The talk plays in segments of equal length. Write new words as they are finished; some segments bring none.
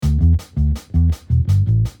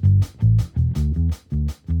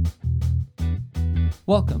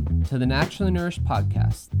Welcome to the Naturally Nourished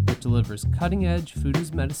podcast that delivers cutting-edge food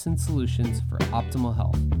as medicine solutions for optimal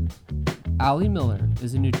health. Allie Miller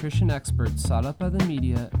is a nutrition expert sought out by the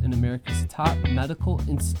media and America's top medical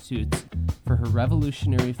institutes for her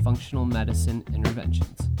revolutionary functional medicine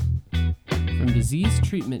interventions. From disease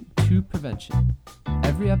treatment to prevention,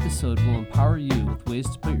 every episode will empower you with ways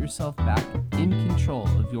to put yourself back in control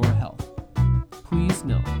of your health. Please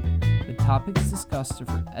note, the topics discussed are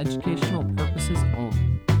for educational purposes only.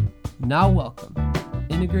 Now welcome,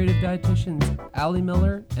 integrative dietitians Allie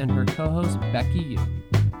Miller and her co-host Becky Yu.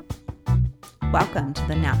 Welcome to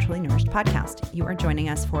the Naturally Nourished podcast. You are joining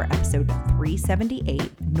us for episode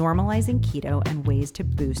 378, Normalizing Keto and Ways to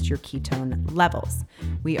Boost Your Ketone Levels.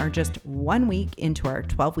 We are just 1 week into our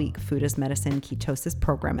 12-week Food as Medicine ketosis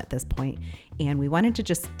program at this point, and we wanted to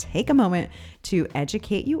just take a moment to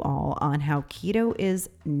educate you all on how keto is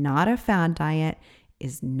not a fad diet,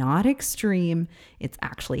 is not extreme. It's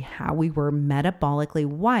actually how we were metabolically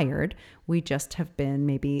wired. We just have been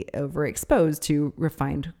maybe overexposed to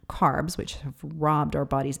refined carbs, which have robbed our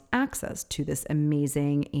body's access to this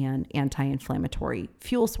amazing and anti-inflammatory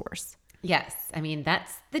fuel source. Yes. I mean,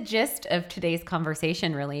 that's the gist of today's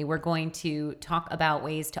conversation, really. We're going to talk about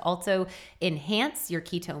ways to also enhance your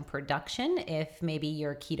ketone production if maybe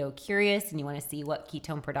you're keto curious and you want to see what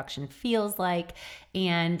ketone production feels like.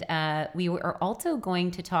 And we are also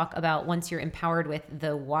going to talk about, once you're empowered with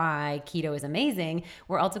the why keto is amazing,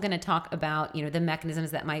 we're also going to talk about, the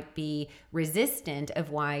mechanisms that might be resistant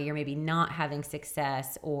of why you're maybe not having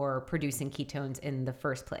success or producing ketones in the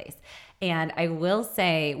first place. And I will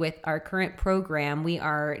say, with our current program, we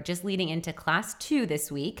are just leading into class 2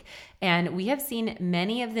 this week. And we have seen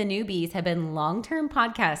many of the newbies have been long-term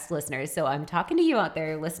podcast listeners. So I'm talking to you out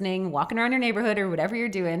there listening, walking around your neighborhood or whatever you're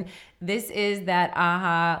doing. This is that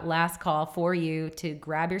last call for you to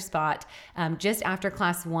grab your spot. Just after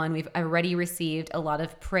class 1, we've already received a lot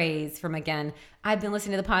of praise from, again, I've been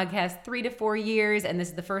listening to the podcast 3 to 4 years, and this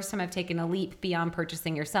is the first time I've taken a leap beyond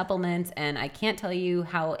purchasing your supplements. And I can't tell you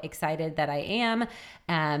how excited that I am,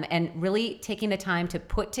 and really taking the time to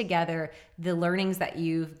put together the learnings that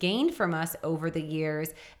you've gained from us over the years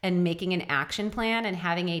and making an action plan and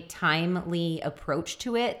having a timely approach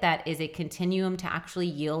to it that is a continuum to actually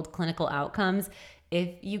yield clinical outcomes. If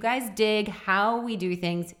you guys dig how we do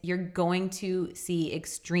things, you're going to see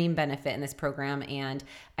extreme benefit in this program, and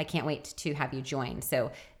I can't wait to have you join. So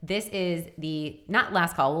this is the, not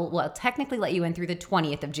last call, we'll technically let you in through the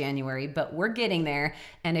 20th of January, but we're getting there.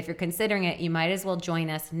 And if you're considering it, you might as well join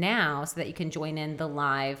us now so that you can join in the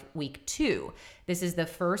live week 2. This is the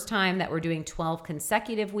first time that we're doing 12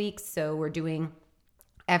 consecutive weeks, so we're doing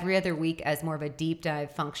every other week as more of a deep dive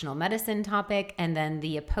functional medicine topic, and then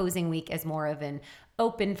the opposing week as more of an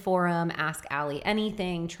open forum, ask Allie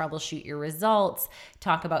anything, troubleshoot your results,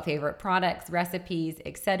 talk about favorite products, recipes,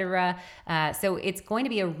 etc. So it's going to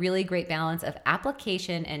be a really great balance of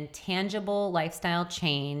application and tangible lifestyle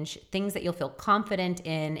change, things that you'll feel confident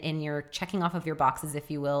in your checking off of your boxes, if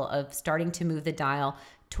you will, of starting to move the dial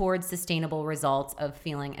towards sustainable results of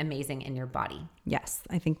feeling amazing in your body. Yes,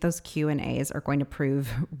 I think those Q&As are going to prove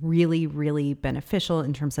really, really beneficial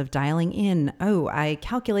in terms of dialing in. Oh, I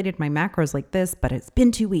calculated my macros like this, but it's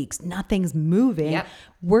been 2 weeks. Nothing's moving. Yep.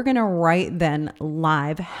 We're going to right then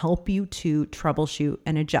live help you to troubleshoot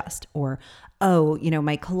and adjust. Or, oh,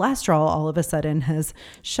 my cholesterol all of a sudden has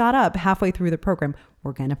shot up halfway through the program.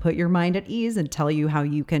 We're going to put your mind at ease and tell you how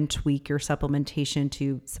you can tweak your supplementation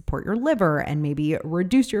to support your liver and maybe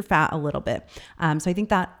reduce your fat a little bit. So I think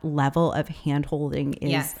that level of hand-holding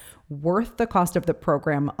is worth the cost of the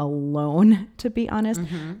program alone, to be honest.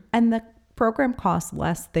 Mm-hmm. And the program costs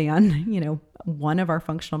less than, one of our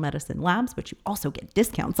functional medicine labs, which you also get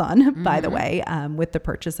discounts on, by the way, with the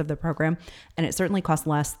purchase of the program. And it certainly costs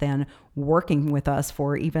less than working with us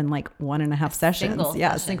for even like 1.5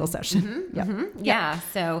 sessions. Single session. Mm-hmm. Yep. Mm-hmm. Yeah.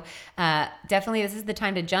 So definitely this is the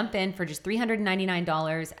time to jump in for just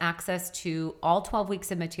 $399, access to all 12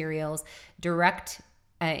 weeks of materials, direct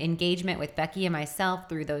engagement with Becky and myself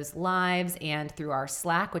through those lives and through our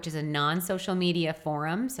Slack, which is a non-social media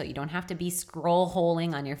forum. So you don't have to be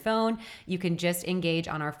scroll-holing on your phone. You can just engage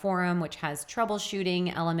on our forum, which has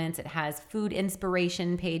troubleshooting elements. It has food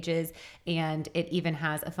inspiration pages, and it even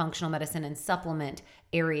has a functional medicine and supplement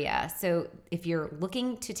area. So if you're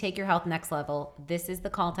looking to take your health next level, this is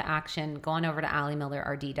the call to action. Go on over to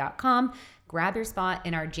alliemillerrd.com, grab your spot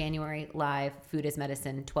in our January live Food as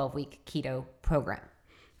Medicine 12-week keto program.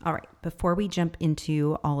 All right, before we jump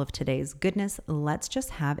into all of today's goodness, let's just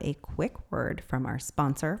have a quick word from our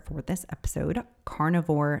sponsor for this episode,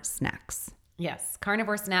 Carnivore Snacks. Yes,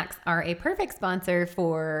 carnivore snacks are a perfect sponsor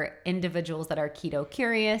for individuals that are keto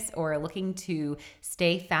curious or looking to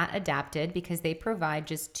stay fat adapted because they provide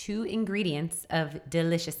just 2 ingredients of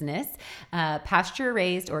deliciousness, pasture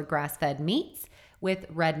raised or grass fed meats with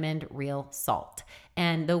Redmond real salt.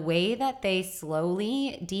 And the way that they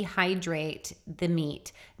slowly dehydrate the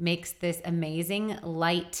meat makes this amazing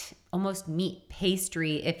light, almost meat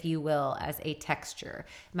pastry, if you will, as a texture.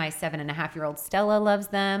 My 7.5-year-old Stella loves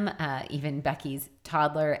them. Even Becky's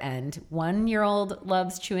toddler and 1-year-old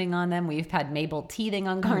loves chewing on them. We've had Mabel teething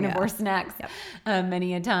on carnivore snacks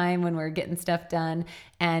many a time when we're getting stuff done.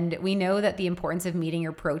 And we know that the importance of meeting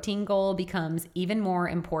your protein goal becomes even more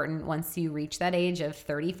important once you reach that age of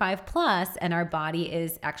 35 plus and our body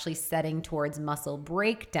is actually setting towards muscle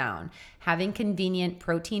breakdown. Having convenient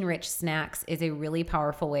protein-rich snacks is a really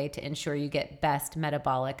powerful way to ensure you get best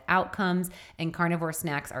metabolic outcomes, and carnivore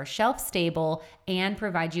snacks are shelf-stable and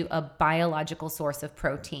provide you a biological source of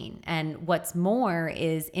protein. And what's more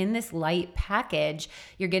is in this light package,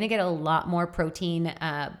 you're going to get a lot more protein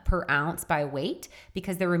per ounce by weight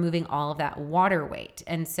because they're removing all of that water weight.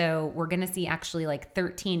 And so we're going to see actually like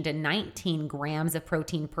 13 to 19 grams of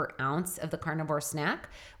protein per ounce of the carnivore snack,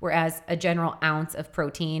 whereas a general ounce of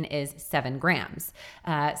protein is 7 grams.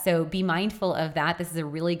 So be mindful of that. This is a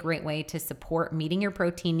really great way to support meeting your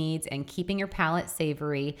protein needs and keeping your palate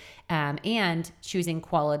savory and choosing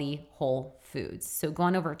quality whole foods. So go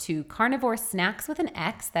on over to Carnivore Snacks with an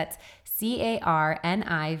X, that's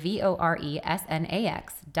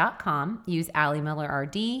CarnivoreSnacks.com. Use Allie Miller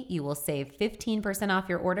RD. You will save 15% off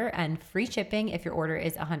your order and free shipping if your order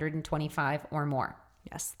is $125 or more.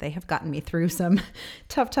 Yes, they have gotten me through some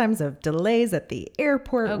tough times of delays at the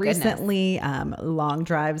airport recently, long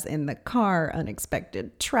drives in the car,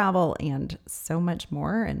 unexpected travel, and so much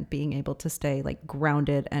more. And being able to stay like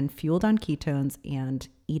grounded and fueled on ketones and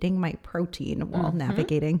eating my protein while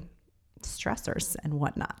navigating stressors and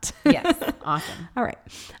whatnot. Yes, awesome. All right.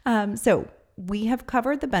 So we have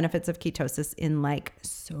covered the benefits of ketosis in like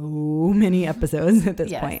so many episodes at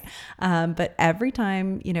this point. But every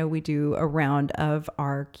time, we do a round of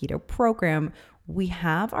our keto program, we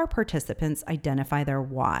have our participants identify their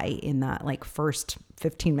why in that like first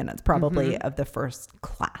 15 minutes probably of the first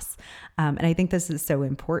class. And I think this is so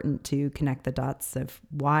important to connect the dots of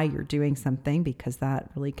why you're doing something, because that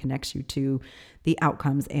really connects you to the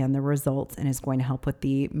outcomes and the results and is going to help with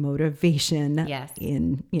the motivation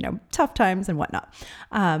in, tough times and whatnot.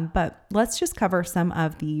 But let's just cover some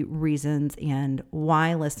of the reasons and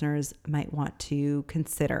why listeners might want to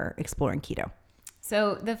consider exploring keto.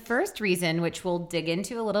 So the first reason, which we'll dig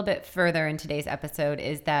into a little bit further in today's episode,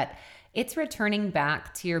 is that it's returning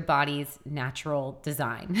back to your body's natural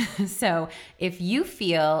design. So if you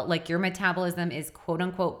feel like your metabolism is quote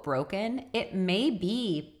unquote broken, it may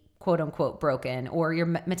be quote unquote broken, or your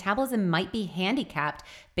metabolism might be handicapped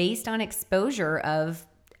based on exposure of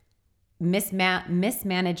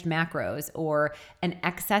mismanaged macros or an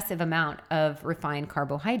excessive amount of refined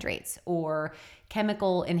carbohydrates or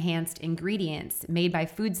chemical enhanced ingredients made by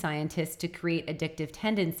food scientists to create addictive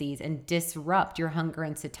tendencies and disrupt your hunger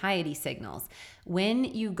and satiety signals. When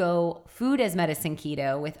you go food as medicine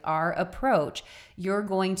keto with our approach, you're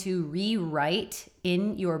going to rewrite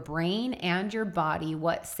in your brain and your body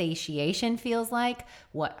what satiation feels like,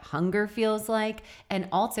 what hunger feels like, and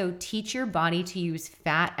also teach your body to use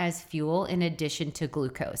fat as fuel in addition to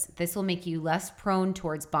glucose. This will make you less prone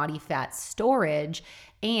towards body fat storage.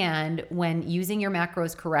 And when using your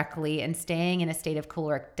macros correctly and staying in a state of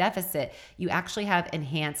caloric deficit, you actually have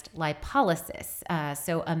enhanced lipolysis.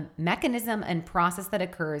 So a mechanism and process that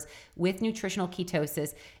occurs with nutritional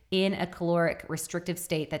ketosis in a caloric restrictive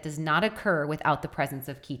state that does not occur without the presence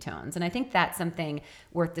of ketones. And I think that's something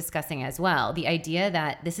worth discussing as well. The idea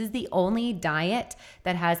that this is the only diet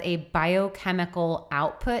that has a biochemical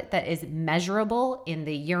output that is measurable in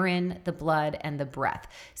the urine, the blood, and the breath.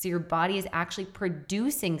 So your body is actually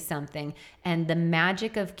producing something, and the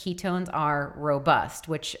magic of ketones are robust,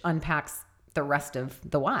 which unpacks the rest of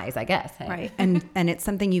the whys, I guess. Right. And it's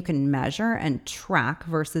something you can measure and track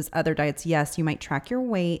versus other diets. Yes, you might track your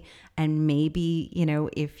weight, and maybe,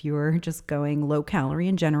 if you're just going low calorie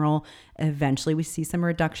in general, eventually we see some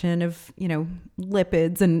reduction of,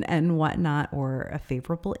 lipids and whatnot, or a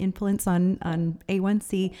favorable influence on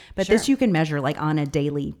A1C. But this you can measure like on a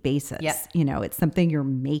daily basis. Yep. It's something you're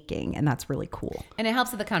making, and that's really cool. And it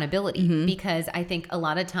helps with accountability because I think a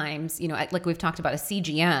lot of times, like we've talked about, a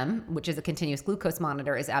CGM, which is a continuous glucose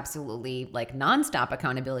monitor, is absolutely like nonstop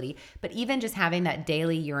accountability. But even just having that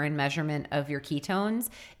daily urine measurement of your ketones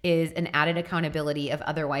is is an added accountability of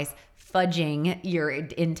otherwise fudging your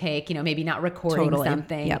intake, maybe not recording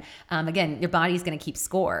something. Yep. Again, your body's going to keep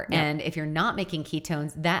score. Yep. And if you're not making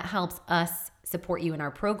ketones, that helps us support you in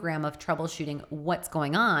our program of troubleshooting what's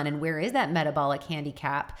going on and where is that metabolic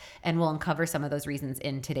handicap. And we'll uncover some of those reasons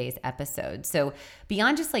in today's episode. So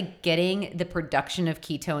beyond just like getting the production of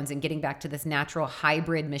ketones and getting back to this natural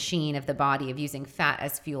hybrid machine of the body of using fat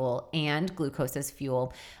as fuel and glucose as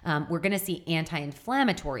fuel, we're going to see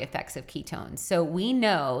anti-inflammatory effects of ketones. So we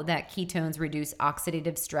know that ketones reduce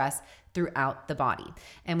oxidative stress throughout the body.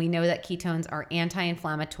 And we know that ketones are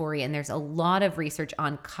anti-inflammatory, and there's a lot of research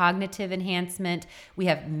on cognitive enhancement. We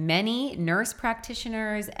have many nurse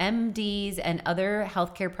practitioners, MDs, and other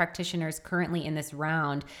healthcare practitioners currently in this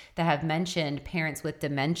round that have mentioned parents with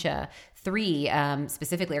dementia. 3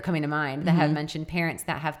 specifically are coming to mind that have mentioned parents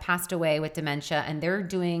that have passed away with dementia, and they're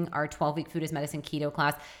doing our 12-week Food as Medicine keto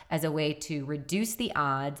class as a way to reduce the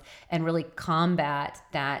odds and really combat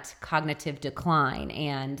that cognitive decline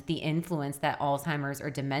and the influence that Alzheimer's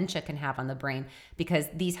or dementia can have on the brain, because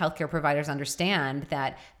these healthcare providers understand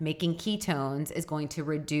that making ketones is going to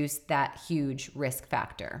reduce that huge risk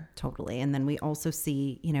factor. Totally. And then we also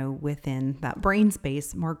see, within that brain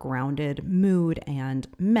space, more grounded mood and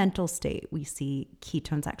mental state. We see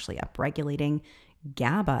ketones actually upregulating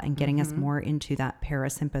GABA and getting us more into that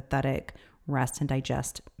parasympathetic rest and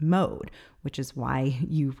digest mode, which is why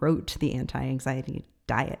you wrote the anti-anxiety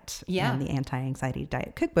diet and the anti-anxiety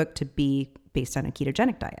diet cookbook to be based on a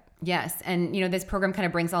ketogenic diet. Yes. And, this program kind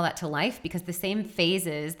of brings all that to life, because the same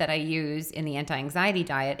phases that I use in the anti-anxiety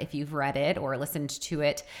diet, if you've read it or listened to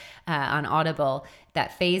it on Audible,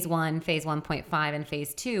 that phase 1, phase 1.5, and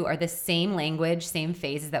phase 2 are the same language, same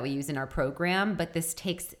phases that we use in our program, but this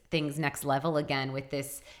takes things next level again with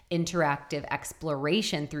this interactive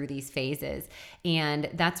exploration through these phases. And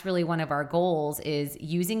that's really one of our goals, is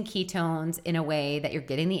using ketones in a way that you're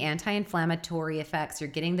getting the anti-inflammatory effects, you're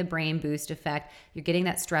getting the brain boost effect, you're getting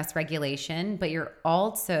that stress regulation, but you're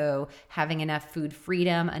also having enough food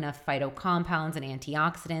freedom, enough phytocompounds and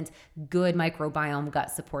antioxidants, good microbiome,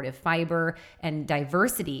 gut supportive fiber, and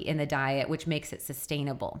diversity in the diet, which makes it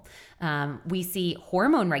sustainable. We see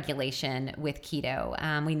hormone regulation with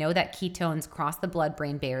keto. We know that ketones cross the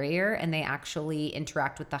blood-brain barrier, and they actually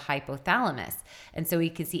interact with the hypothalamus. And so we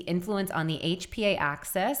can see influence on the HPA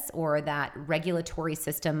axis, or that regulatory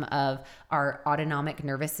system of our autonomic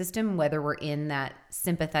nervous system, whether we're in that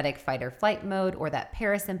sympathetic fight or flight mode or that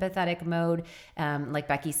parasympathetic mode. Like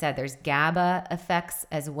Becky said, there's GABA effects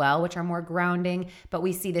as well, which are more grounding, but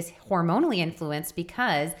we see this hormonally influenced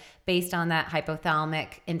because based on that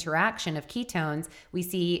hypothalamic interaction of ketones, we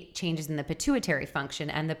see changes in the pituitary function,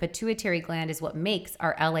 and the pituitary gland is what makes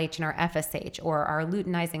our LH and our FSH, or our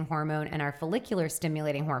luteinizing hormone and our follicular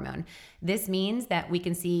stimulating hormone. This means that we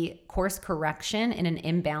can see course correction in an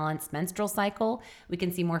imbalanced menstrual cycle. We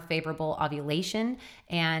can see more favorable ovulation,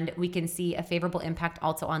 and we can see a favorable impact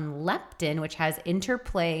also on leptin, which has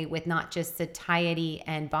interplay with not just satiety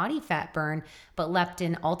and body fat burn, but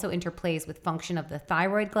leptin also interplays with function of the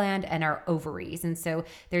thyroid gland and our ovaries. And so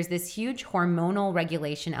there's this huge hormonal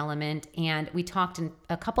regulation element. And we talked in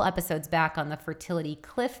a couple episodes back on the fertility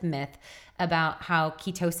cliff myth about how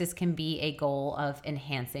ketosis can be a goal of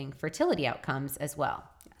enhancing fertility outcomes as well.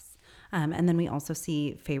 And then we also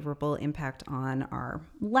see favorable impact on our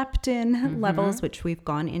leptin levels, which we've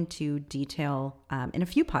gone into detail in a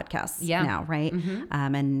few podcasts now, right?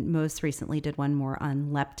 And most recently did one more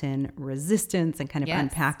on leptin resistance and kind of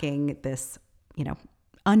unpacking this,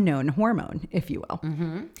 unknown hormone, if you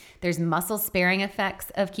will. There's muscle sparing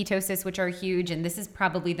effects of ketosis, which are huge. And this is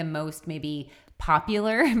probably the most maybe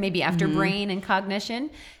popular, maybe after brain and cognition.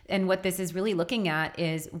 And what this is really looking at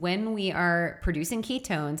is when we are producing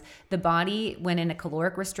ketones, the body, when in a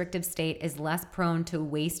caloric restrictive state, is less prone to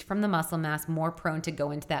waste from the muscle mass, more prone to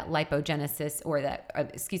go into that lipogenesis, or that,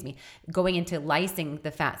 going into lysing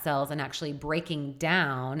the fat cells and actually breaking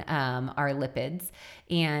down our lipids.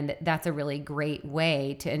 And that's a really great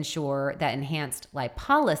way to ensure that enhanced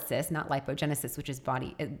lipolysis, not lipogenesis, which is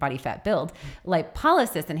body fat build,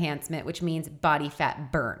 lipolysis enhancement, which means body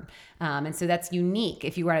fat burn. And so that's unique.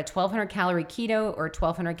 If you were at a 1,200 calorie keto or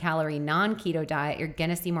 1,200 calorie non-keto diet, you're going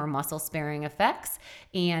to see more muscle sparing effects.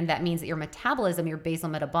 And that means that your metabolism, your basal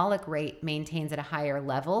metabolic rate, maintains at a higher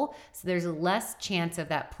level. So there's less chance of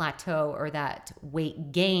that plateau or that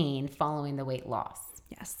weight gain following the weight loss.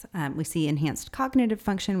 Yes. We see enhanced cognitive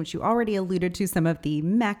function, which you already alluded to some of the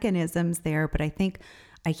mechanisms there, but I think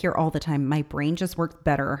I hear all the time, my brain just works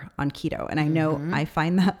better on keto. And I know I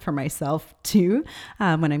find that for myself too.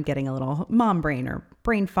 When I'm getting a little mom brain or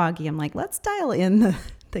brain foggy, I'm like, let's dial in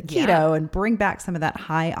the keto and bring back some of that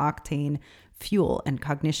high octane fuel, and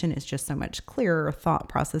cognition is just so much clearer, thought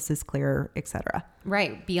process is clearer, etc.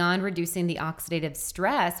 Right. Beyond reducing the oxidative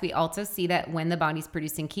stress, we also see that when the body's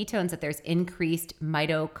producing ketones, that there's increased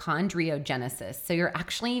mitochondriogenesis. So you're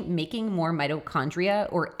actually making more mitochondria,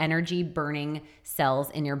 or energy burning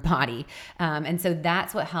cells in your body. And so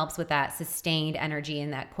that's what helps with that sustained energy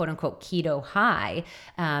and that quote unquote keto high.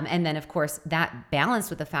 And then of course that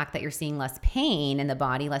balanced with the fact that you're seeing less pain in the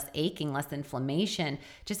body, less aching, less inflammation,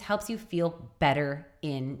 just helps you feel better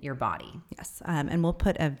in your body. Yes. And we'll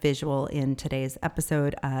put a visual in today's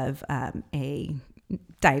episode of a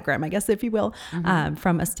diagram, I guess, if you will,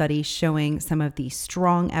 from a study showing some of the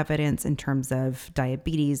strong evidence in terms of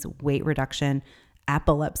diabetes, weight reduction,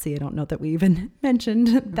 epilepsy. I don't know that we even mentioned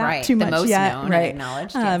that too much the most yet. Known and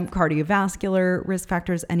acknowledged. Cardiovascular risk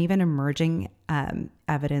factors, and even emerging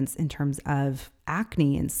evidence in terms of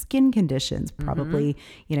acne and skin conditions, probably,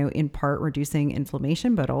 in part reducing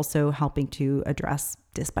inflammation, but also helping to address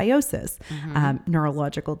dysbiosis,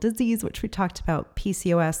 neurological disease, which we talked about,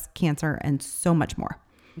 PCOS, cancer, and so much more.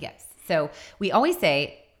 Yes. So we always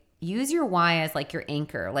say, use your why as like your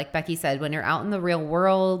anchor. Like Becky said, when you're out in the real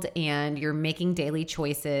world and you're making daily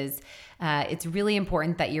choices, it's really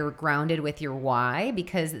important that you're grounded with your why,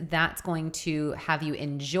 because that's going to have you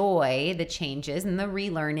enjoy the changes and the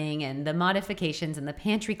relearning and the modifications and the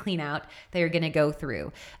pantry clean out that you're going to go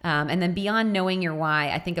through. And then beyond knowing your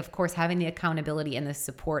why, I think, of course, having the accountability and the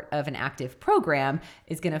support of an active program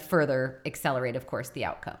is going to further accelerate, of course, the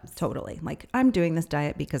outcomes. Totally. Like, I'm doing this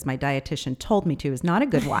diet because my dietitian told me to is not a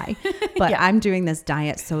good why, but I'm doing this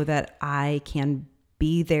diet so that I can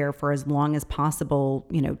be there for as long as possible,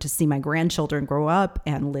 to see my grandchildren grow up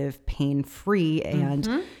and live pain-free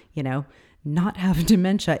and, not have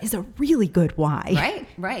dementia is a really good why.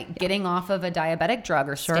 Right. Yeah. Getting off of a diabetic drug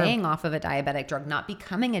or staying off of a diabetic drug, not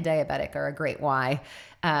becoming a diabetic, are a great why.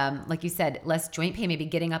 Like you said, less joint pain, maybe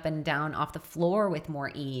getting up and down off the floor with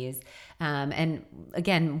more ease. And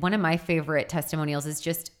again, one of my favorite testimonials is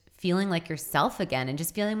just feeling like yourself again and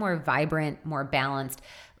just feeling more vibrant, more balanced.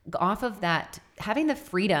 Off of that, having the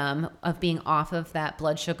freedom of being off of that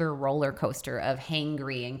blood sugar roller coaster of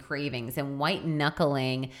hangry and cravings, and white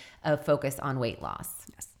knuckling of focus on weight loss.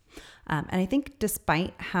 Yes. And I think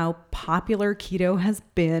despite how popular keto has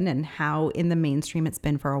been and how in the mainstream it's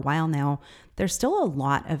been for a while now, there's still a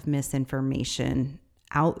lot of misinformation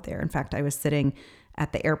out there. In fact, I was sitting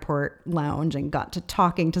at the airport lounge and got to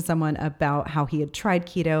talking to someone about how he had tried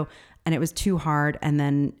keto and it was too hard. And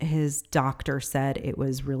then his doctor said it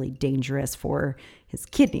was really dangerous for his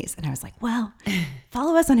kidneys. And I was like, well,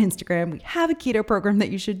 follow us on Instagram. We have a keto program that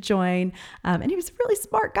you should join. And he was a really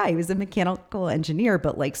smart guy. He was a mechanical engineer,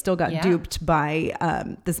 but still got duped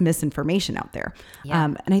by this misinformation out there. Yeah.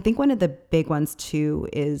 And I think one of the big ones too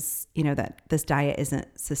is, that this diet isn't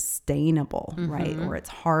sustainable, right? Or it's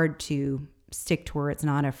hard to stick to, where it's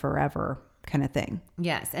not a forever kind of thing.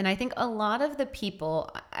 Yes. And I think a lot of the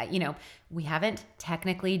people, we haven't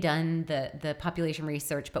technically done the population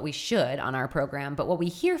research, but we should on our program. But what we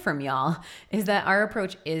hear from y'all is that our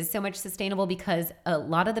approach is so much sustainable because a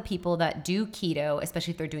lot of the people that do keto,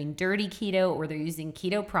 especially if they're doing dirty keto or they're using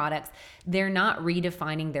keto products, they're not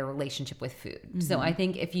redefining their relationship with food. Mm-hmm. So I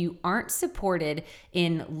think if you aren't supported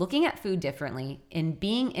in looking at food differently, in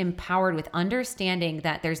being empowered with understanding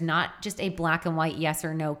that there's not just a black and white yes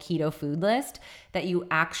or no keto food list, that you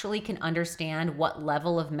actually can understand what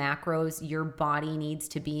level of macros your body needs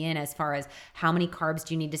to be in, as far as how many carbs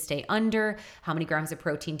do you need to stay under, how many grams of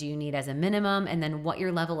protein do you need as a minimum, and then what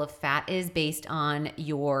your level of fat is based on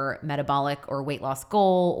your metabolic or weight loss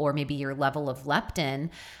goal, or maybe your level of leptin.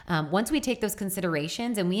 Once we take those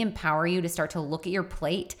considerations and we empower you to start to look at your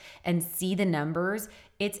plate and see the numbers,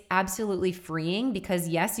 it's absolutely freeing, because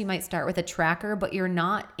yes, you might start with a tracker, but you're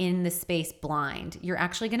not in the space blind. You're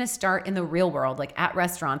actually going to start in the real world, like at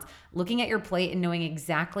restaurants, looking at your plate and knowing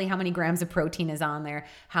exactly how many grams of protein is on there,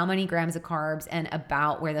 how many grams of carbs, and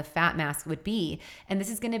about where the fat mass would be. And this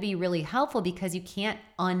is going to be really helpful because you can't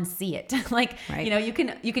unsee it.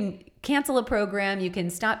 You can cancel a program, you can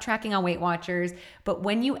stop tracking on Weight Watchers, but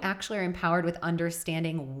when you actually are empowered with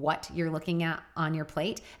understanding what you're looking at on your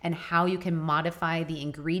plate and how you can modify the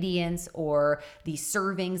ingredients or the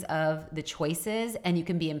servings of the choices, and you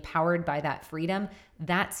can be empowered by that freedom,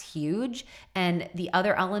 that's huge. And the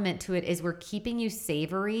other element to it is we're keeping you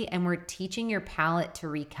savory and we're teaching your palate to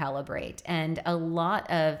recalibrate. And a lot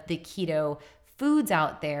of the keto foods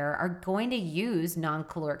out there are going to use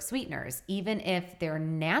non-caloric sweeteners, even if they're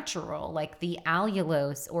natural, like the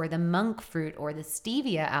allulose or the monk fruit or the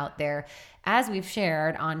stevia out there, as we've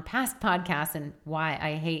shared on past podcasts, and why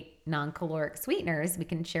I hate non-caloric sweeteners. We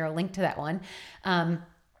can share a link to that one.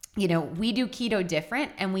 We do keto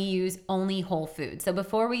different and we use only whole food. So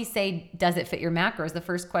before we say, does it fit your macros? The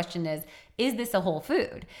first question is this a whole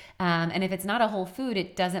food? And if it's not a whole food,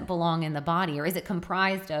 it doesn't belong in the body. Or is it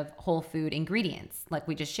comprised of whole food ingredients? Like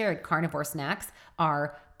we just shared, carnivore snacks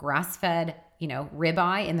are grass-fed,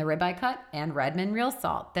 ribeye in the ribeye cut and Redmond real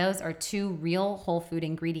salt. Those are 2 real whole food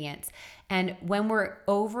ingredients. And when we're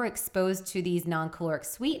overexposed to these non-caloric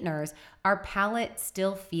sweeteners, our palate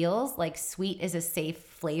still feels like sweet is a safe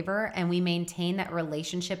flavor, and we maintain that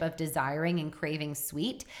relationship of desiring and craving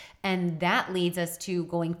sweet. And that leads us to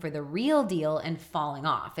going for the real deal and falling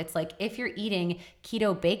off. It's like if you're eating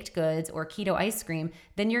keto baked goods or keto ice cream,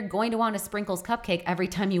 then you're going to want a Sprinkles cupcake every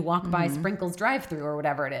time you walk by Sprinkles drive-thru or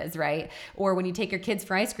whatever it is, right? Or when you take your kids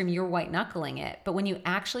for ice cream, you're white knuckling it. But when you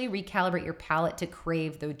actually recalibrate your palate to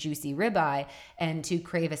crave the juicy ribeye and to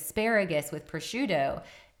crave asparagus with prosciutto,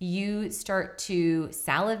 you start to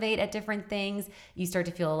salivate at different things. You start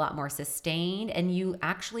to feel a lot more sustained, and you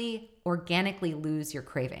actually organically lose your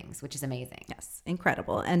cravings, which is amazing. Yes,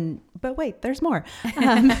 incredible. But wait, there's more.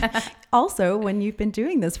 Also, when you've been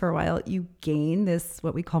doing this for a while, you gain this,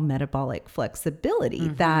 what we call metabolic flexibility,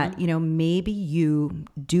 that, maybe you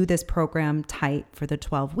do this program tight for the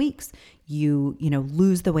 12 weeks. You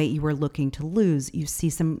lose the weight you were looking to lose. You see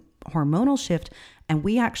some hormonal shift. And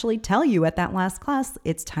we actually tell you at that last class,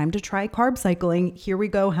 it's time to try carb cycling. Here we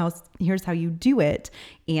go. Here's how you do it.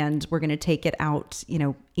 And we're going to take it out,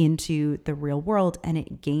 into the real world. And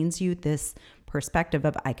it gains you this perspective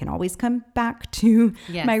of, I can always come back to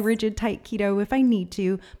my rigid, tight keto if I need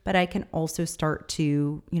to, but I can also start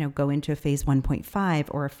to, go into a phase 1.5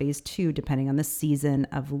 or a phase 2, depending on the season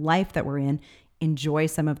of life that we're in. Enjoy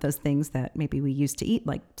some of those things that maybe we used to eat,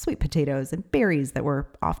 like sweet potatoes and berries that were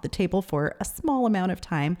off the table for a small amount of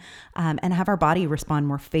time, and have our body respond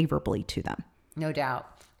more favorably to them. No doubt.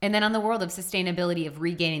 And then on the world of sustainability of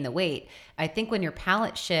regaining the weight, I think when your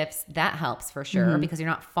palate shifts, that helps for sure, because you're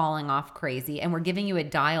not falling off crazy. And we're giving you a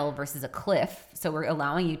dial versus a cliff. So we're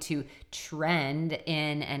allowing you to trend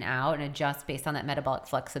in and out and adjust based on that metabolic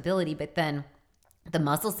flexibility. But then the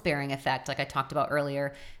muscle sparing effect, like I talked about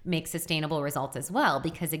earlier, makes sustainable results as well.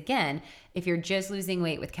 Because again, if you're just losing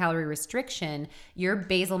weight with calorie restriction, your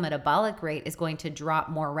basal metabolic rate is going to drop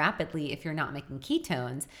more rapidly if you're not making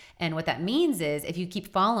ketones. And what that means is if you keep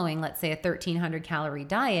following, let's say, a 1,300 calorie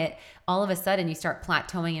diet, all of a sudden you start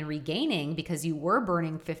plateauing and regaining because you were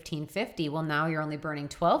burning 1,550. Well, now you're only burning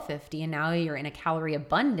 1,250, and now you're in a calorie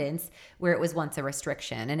abundance where it was once a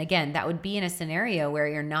restriction. And again, that would be in a scenario where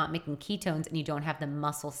you're not making ketones and you don't have the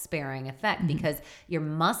muscle sparing effect, because your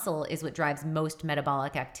muscle is what drives most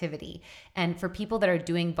metabolic activity. And for people that are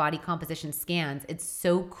doing body composition scans, it's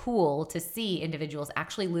so cool to see individuals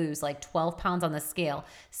actually lose like 12 pounds on the scale.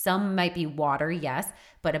 Some might be water, yes,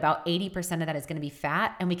 but about 80% of that is going to be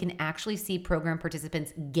fat. And we can actually see program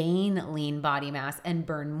participants gain lean body mass and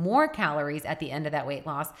burn more calories at the end of that weight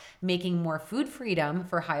loss, making more food freedom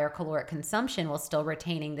for higher caloric consumption while still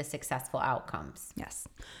retaining the successful outcomes. Yes.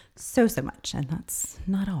 So much. And that's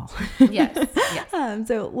not all. Yes.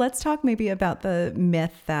 So let's talk maybe about the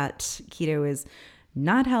myth that keto is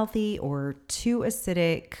not healthy or too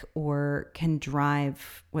acidic or can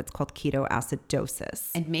drive what's called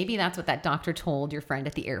ketoacidosis. And maybe that's what that doctor told your friend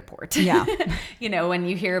at the airport. Yeah. When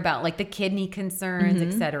you hear about like the kidney concerns,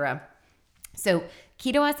 et cetera. So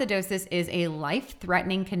ketoacidosis is a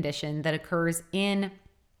life-threatening condition that occurs in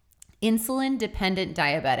insulin-dependent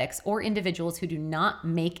diabetics or individuals who do not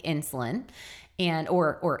make insulin and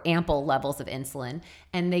or ample levels of insulin,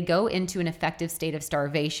 and they go into an effective state of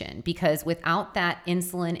starvation because without that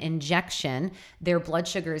insulin injection, their blood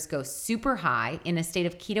sugars go super high. In a state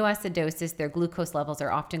of ketoacidosis, their glucose levels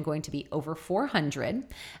are often going to be over 400.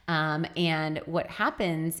 And what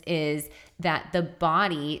happens is that the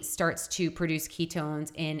body starts to produce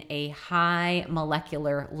ketones in a high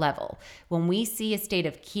molecular level. When we see a state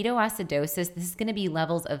of ketoacidosis, this is going to be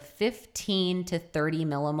levels of 15 to 30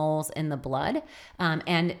 millimoles in the blood.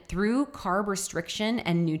 And through carb restriction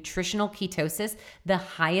and nutritional ketosis, the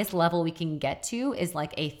highest level we can get to is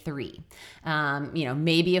like a 3.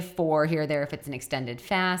 Maybe a 4 here or there if it's an extended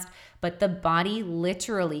fast. But the body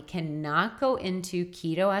literally cannot go into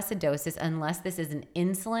ketoacidosis unless this is an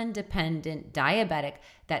insulin-dependent diabetic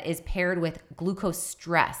that is paired with glucose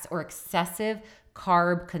stress or excessive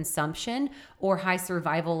carb consumption or high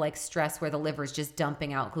survival like stress where the liver is just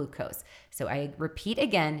dumping out glucose. So I repeat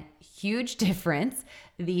again, huge difference.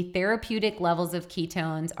 The therapeutic levels of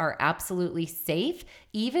ketones are absolutely safe.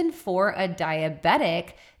 Even for a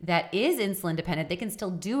diabetic that is insulin dependent, they can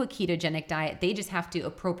still do a ketogenic diet. They just have to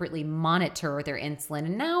appropriately monitor their insulin.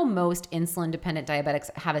 And now most insulin dependent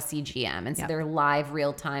diabetics have a CGM. And so they're live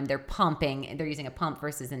real time. They're pumping. They're using a pump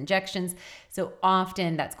versus injections. So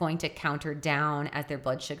often that's going to counter down as their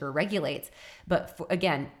blood sugar regulates. But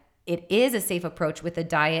again, it is a safe approach with a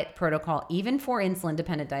diet protocol, even for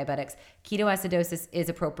insulin-dependent diabetics. Ketoacidosis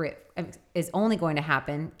is only going to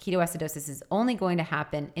happen. Ketoacidosis is only going to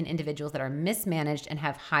happen in individuals that are mismanaged and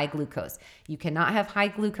have high glucose. You cannot have high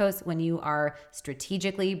glucose when you are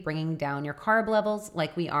strategically bringing down your carb levels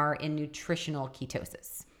like we are in nutritional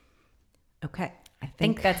ketosis. Okay. I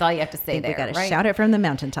think that's all you have to say there. We got to right? shout it from the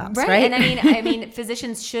mountaintops, right? And I mean,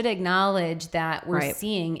 physicians should acknowledge that we're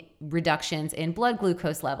seeing reductions in blood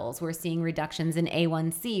glucose levels. We're seeing reductions in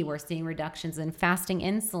A1C. We're seeing reductions in fasting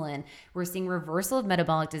insulin. We're seeing reversal of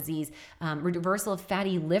metabolic disease, reversal of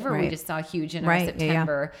fatty liver. We just saw huge in our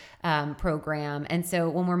September program. And so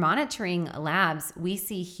when we're monitoring labs, we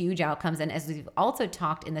see huge outcomes. And as we've also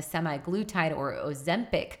talked in the semaglutide or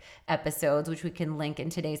Ozempic episodes, which we can link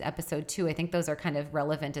in today's episode too, I think those are kind of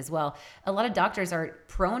relevant as well. A lot of doctors are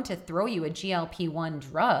prone to throw you a GLP-1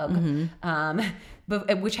 drug,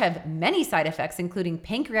 which have many side effects, including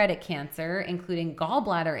pancreatic cancer, including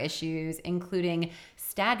gallbladder issues, including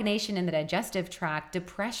stagnation in the digestive tract,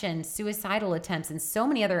 depression, suicidal attempts, and so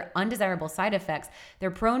many other undesirable side effects.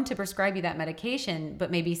 They're prone to prescribe you that medication,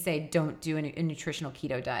 but maybe say, don't do a nutritional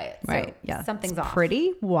keto diet. Right. So something's off.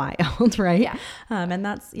 Pretty wild, right? Yeah. And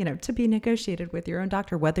that's, to be negotiated with your own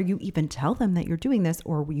doctor, whether you even tell them that you're doing this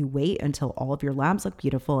or you wait until all of your labs look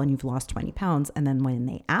beautiful and you've lost 20 pounds. And then when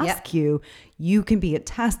they ask you, you can be a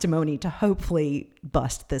testimony to hopefully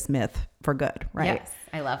bust this myth for good, right? Yes,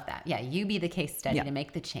 I love that. Yeah, you be the case study to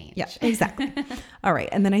make the change. Yeah, exactly. All right.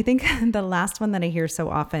 And then I think the last one that I hear so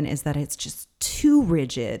often is that it's just too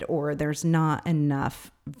rigid or there's not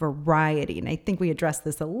enough variety. And I think we addressed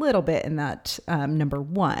this a little bit in that number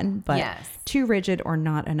one, but too rigid or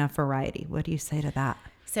not enough variety. What do you say to that?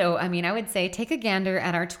 So, I mean, I would say take a gander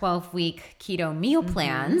at our 12-week keto meal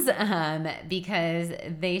plans because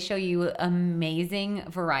they show you amazing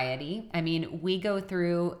variety. I mean, we go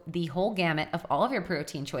through the whole gamut of all of your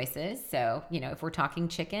protein choices. So, if we're talking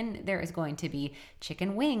chicken, there is going to be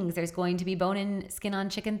chicken wings. There's going to be bone-in skin on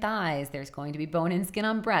chicken thighs. There's going to be bone-in skin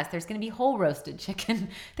on breast. There's going to be whole roasted chicken.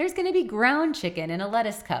 There's going to be ground chicken in a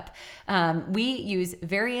lettuce cup. We use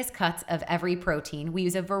various cuts of every protein. We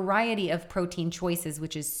use a variety of protein choices,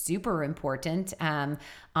 which is super important.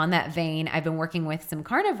 On that vein, I've been working with some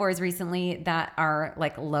carnivores recently that are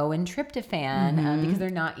like low in tryptophan because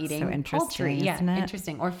they're not eating poultry.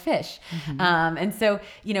 Interesting. Or fish. And so,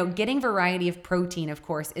 getting variety of protein, of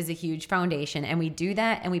course, is a huge foundation. And we do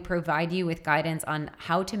that and we provide you with guidance on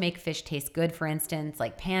how to make fish taste good, for instance,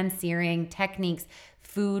 like pan searing techniques,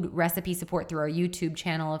 food recipe support through our YouTube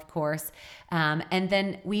channel, of course. And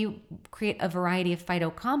then we create a variety of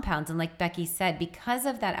phyto compounds. And like Becky said, because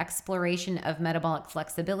of that exploration of metabolic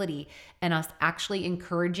flexibility and us actually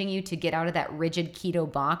encouraging you to get out of that rigid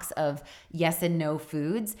keto box of yes and no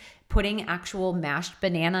foods, putting actual mashed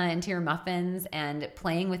banana into your muffins and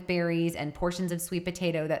playing with berries and portions of sweet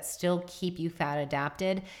potato that still keep you fat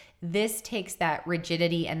adapted, this takes that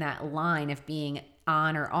rigidity and that line of being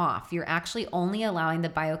on or off. You're actually only allowing the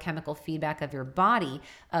biochemical feedback of your body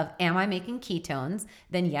of, am I making ketones?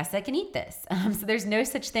 Then yes, I can eat this. So there's no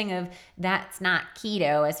such thing of that's not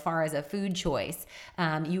keto as far as a food choice.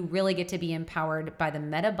 You really get to be empowered by the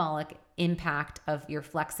metabolic impact of your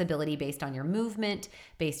flexibility based on your movement,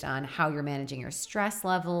 based on how you're managing your stress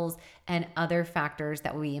levels, and other factors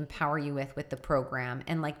that we empower you with the program.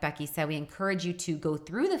 And like Becky said, we encourage you to go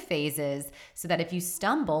through the phases so that if you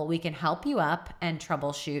stumble, we can help you up and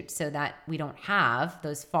troubleshoot so that we don't have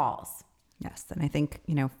those falls. Yes. And I think,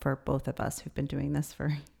 for both of us who've been doing this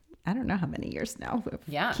for I don't know how many years now.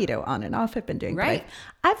 Keto on and off I've been doing. Right.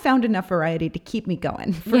 I've found enough variety to keep me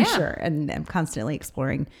going for sure. And I'm constantly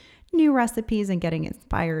exploring new recipes and getting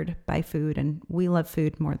inspired by food. And we love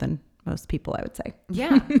food more than most people, I would say.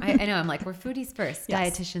 Yeah, I know. I'm like, we're foodies first,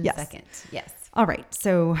 dietitians second. Yes. All right.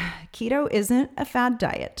 So keto isn't a fad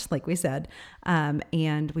diet, like we said.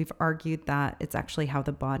 And we've argued that it's actually how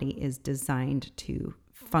the body is designed to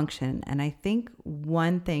function. And I think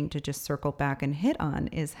one thing to just circle back and hit on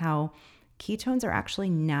is how ketones are actually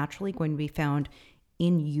naturally going to be found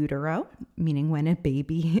in utero, meaning when a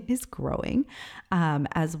baby is growing,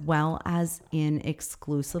 as well as in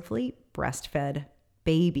exclusively breastfed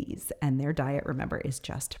babies, and their diet, remember, is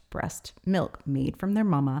just breast milk made from their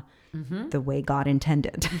mama the way God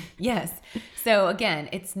intended. Yes. So again,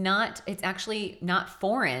 it's actually not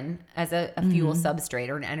foreign as a fuel substrate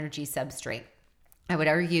or an energy substrate. I would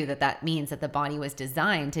argue that means that the body was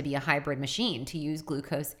designed to be a hybrid machine to use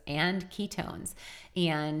glucose and ketones.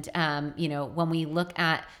 And,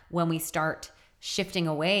 when we start shifting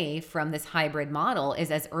away from this hybrid model is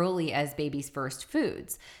as early as baby's first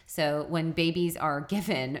foods. So when babies are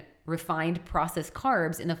given refined processed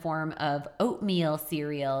carbs in the form of oatmeal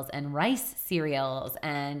cereals and rice cereals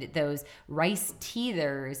and those rice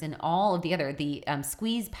teethers and all of the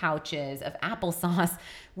squeeze pouches of applesauce,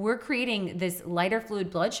 we're creating this lighter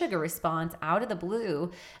fluid blood sugar response out of the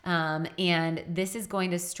blue. And this is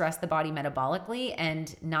going to stress the body metabolically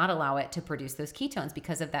and not allow it to produce those ketones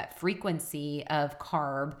because of that frequency of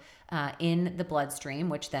carb in the bloodstream,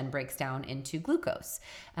 which then breaks down into glucose.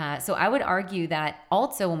 So I would argue that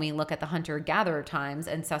also when we look at the hunter-gatherer times,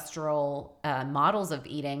 ancestral models of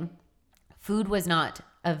eating, food was not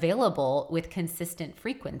available with consistent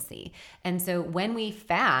frequency. And so when we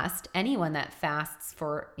fast, anyone that fasts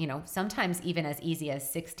for, sometimes even as easy as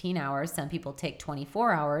 16 hours, some people take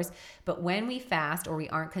 24 hours, but when we fast or we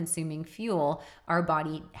aren't consuming fuel, our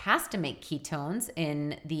body has to make ketones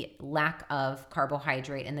in the lack of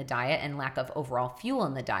carbohydrate in the diet and lack of overall fuel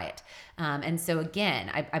in the diet. And so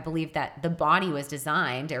again, I believe that the body was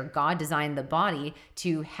designed, or God designed the body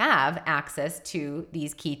to have access to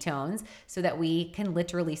these ketones so that we can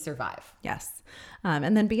literally survive. Yes.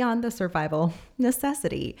 And then beyond the survival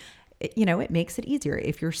necessity, it makes it easier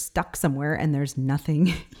if you're stuck somewhere and there's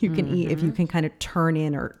nothing you can eat, if you can kind of turn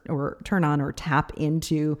on or tap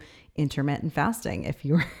into intermittent fasting. If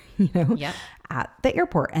you're, at the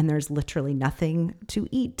airport and there's literally nothing to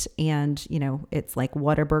eat and, it's like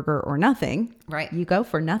Whataburger or nothing, right? You go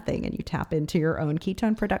for nothing and you tap into your own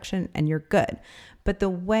ketone production and you're good. But the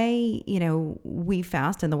way, we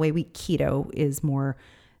fast and the way we keto is more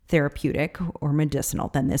therapeutic or medicinal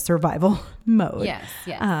than this survival mode. Yes.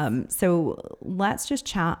 So let's just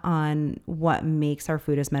chat on what makes our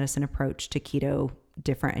food as medicine approach to keto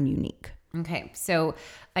different and unique. Okay. So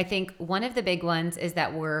I think one of the big ones is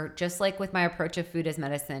that we're, just like with my approach of food as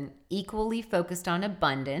medicine, equally focused on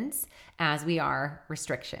abundance as we are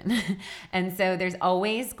restriction. And so there's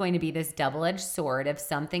always going to be this double-edged sword of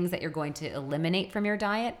some things that you're going to eliminate from your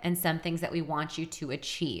diet and some things that we want you to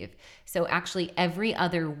achieve. So actually every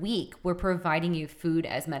other week, we're providing you food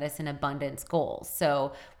as medicine abundance goals.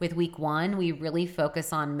 So with week 1, we really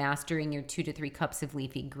focus on mastering your 2 to 3 cups of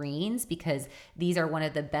leafy greens because these are one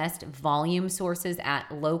of the best volume sources at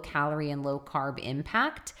low calorie and low carb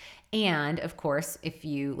impact. And of course, if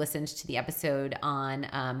you listened to the episode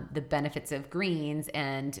on the benefits of greens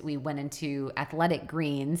and we went into athletic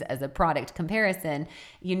greens as a product comparison,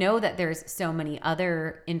 you know that there's so many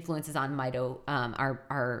other influences on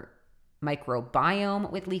our microbiome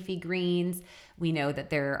with leafy greens. We know that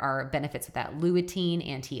there are benefits with that lutein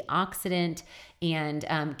antioxidant,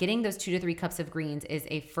 and getting those 2 to 3 cups of greens is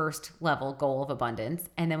a first level goal of abundance.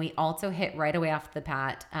 And then we also hit right away off the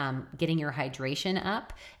bat, getting your hydration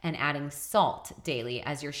up and adding salt daily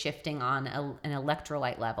as you're shifting on an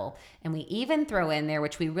electrolyte level. And we even throw in there,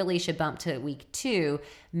 which we really should bump to week 2,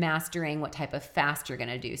 mastering what type of fast you're going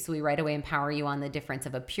to do. So we right away empower you on the difference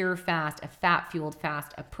of a pure fast, a fat fueled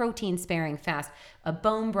fast, a protein sparing fast, a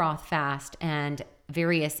bone broth fast, and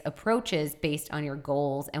various approaches based on your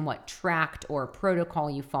goals and what tract or protocol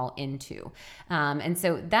you fall into. And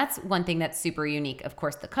so that's one thing that's super unique. Of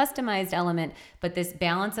course, the customized element, but this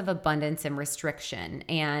balance of abundance and restriction.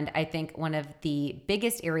 And I think one of the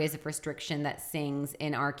biggest areas of restriction that sings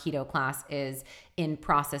in our keto class is in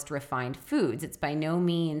processed refined foods. It's by no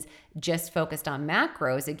means just focused on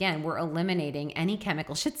macros. Again, we're eliminating any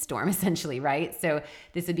chemical shitstorm essentially, right? So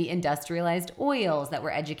this would be industrialized oils that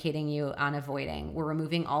we're educating you on avoiding. We're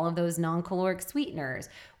removing all of those non-caloric sweeteners.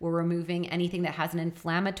 We're removing anything that has an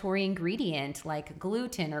inflammatory ingredient like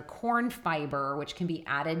gluten or corn fiber, which can be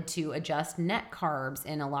added to adjust net carbs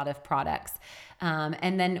in a lot of products.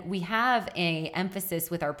 And then we have an emphasis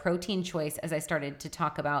with our protein choice, as I started to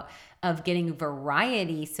talk about, of getting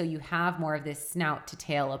variety so you have more of this snout to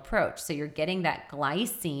tail approach. So you're getting that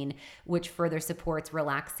glycine, which further supports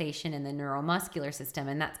relaxation in the neuromuscular system.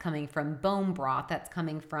 And that's coming from bone broth. That's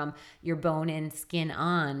coming from your bone in, skin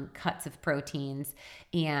on cuts of proteins.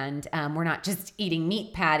 And we're not just eating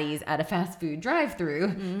meat patties at a fast food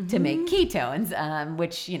drive-through to make ketones,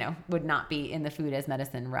 which, would not be in the food as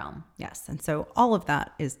medicine realm. Yes. And so all of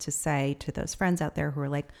that is to say to those friends out there who are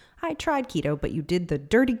like, I tried keto, but you did the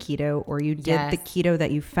dirty keto, or you did the keto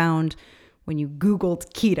that you found when you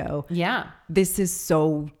Googled keto. Yeah. This is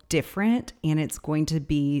so different, and it's going to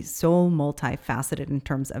be so multifaceted in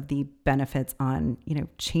terms of the benefits on,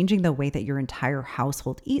 changing the way that your entire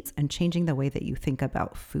household eats and changing the way that you think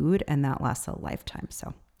about food, and that lasts a lifetime.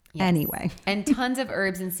 So yes. Anyway. And tons of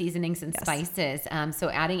herbs and seasonings and yes. spices. So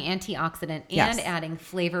adding antioxidant and yes. adding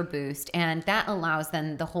flavor boost. And that allows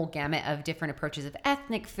then the whole gamut of different approaches of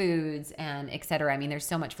ethnic foods and et cetera. I mean, there's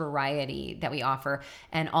so much variety that we offer,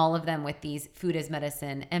 and all of them with these food as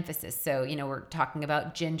medicine emphasis. So, we're talking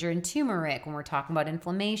about ginger and turmeric when we're talking about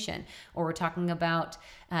inflammation, or we're talking about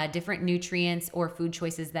different nutrients or food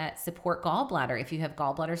choices that support gallbladder if you have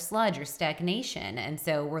gallbladder sludge or stagnation. And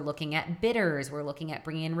so we're looking at bitters, we're looking at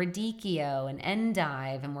bringing in radicchio and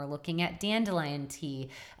endive, and we're looking at dandelion tea,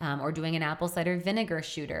 or doing an apple cider vinegar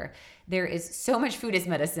shooter. There is so much food as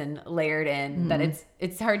medicine layered in that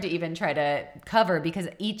it's hard to even try to cover, because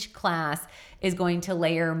each class is going to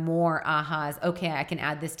layer more ahas. Okay, I can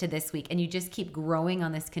add this to this week. And you just keep growing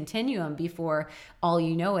on this continuum before all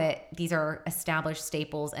you know it, these are established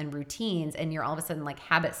staples and routines, and you're all of a sudden like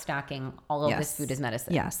habit stacking all of this food as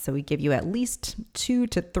medicine. Yes. So we give you at least 2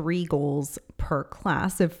 to 3 goals per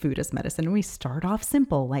class of food as medicine. And we start off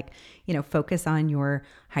simple, like, focus on your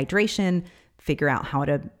hydration, figure out how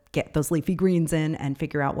to get those leafy greens in, and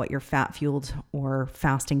figure out what your fat-fueled or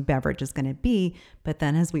fasting beverage is going to be. But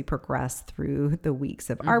then as we progress through the weeks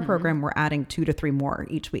of our program, we're adding 2 to 3 more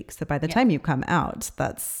each week. So by the time you come out,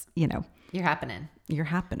 that's, You're happening. You're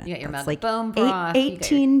happening. You got your that's like bone broth.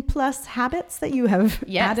 18 plus habits that you have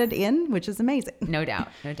added in, which is amazing. No doubt.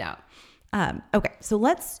 No doubt. Okay, so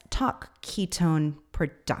let's talk ketone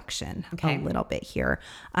production a little bit here.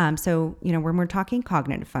 So, when we're talking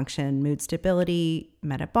cognitive function, mood stability,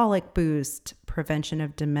 metabolic boost, prevention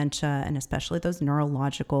of dementia, and especially those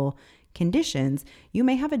neurological conditions, you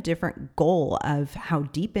may have a different goal of how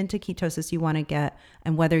deep into ketosis you want to get,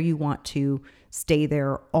 and whether you want to stay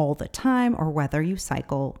there all the time or whether you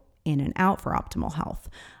cycle in and out for optimal health.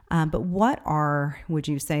 But what are, would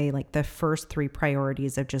you say, like the first 3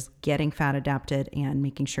 priorities of just getting fat adapted and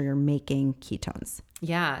making sure you're making ketones?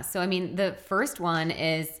 Yeah. So, I mean, the first one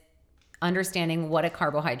is understanding what a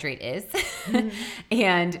carbohydrate is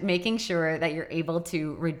and making sure that you're able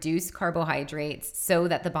to reduce carbohydrates so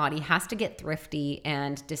that the body has to get thrifty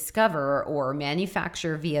and discover or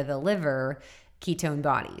manufacture via the liver ketone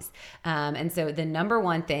bodies. And so the number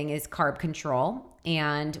one thing is carb control.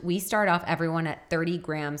 And we start off everyone at 30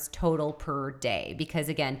 grams total per day, because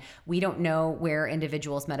again, we don't know where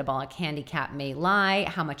individuals' metabolic handicap may lie,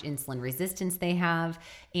 how much insulin resistance they have.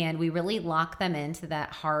 And we really lock them into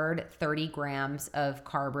that hard 30 grams of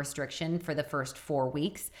carb restriction for the first 4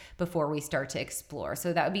 weeks before we start to explore.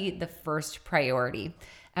 So that would be the first priority.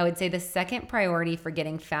 I would say the second priority for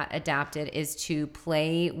getting fat adapted is to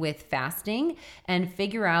play with fasting and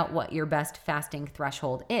figure out what your best fasting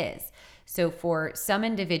threshold is. So for some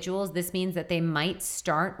individuals, this means that they might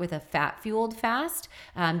start with a fat-fueled fast,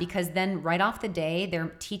 because then right off the day,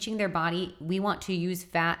 they're teaching their body, we want to use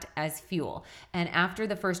fat as fuel. And after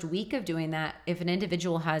the first week of doing that, if an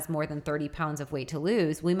individual has more than 30 pounds of weight to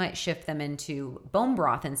lose, we might shift them into bone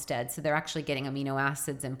broth instead. So they're actually getting amino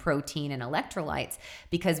acids and protein and electrolytes,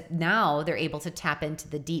 because now they're able to tap into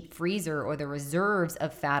the deep freezer or the reserves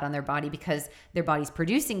of fat on their body because their body's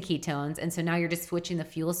producing ketones. And so now you're just switching the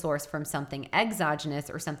fuel source from something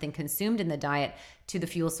exogenous or something consumed in the diet to the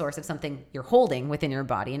fuel source of something you're holding within your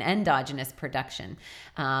body, an endogenous production.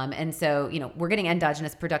 And so, we're getting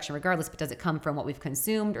endogenous production regardless, but does it come from what we've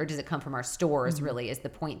consumed or does it come from our stores, really is the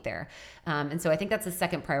point there. And so I think that's the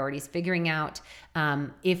second priority, is figuring out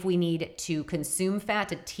if we need to consume fat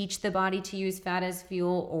to teach the body to use fat as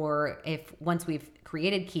fuel, or if once we've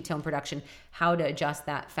created ketone production, how to adjust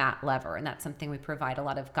that fat lever. And that's something we provide a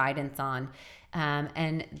lot of guidance on.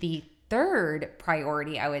 And the third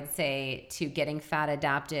priority, I would say, to getting fat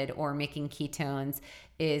adapted or making ketones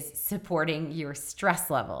is supporting your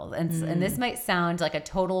stress levels. And this might sound like a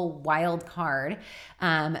total wild card,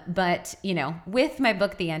 but with my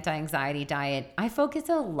book, The Anti-Anxiety Diet, I focus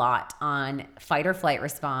a lot on fight or flight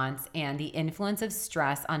response and the influence of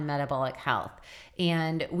stress on metabolic health.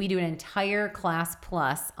 And we do an entire class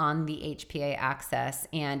plus on the HPA axis.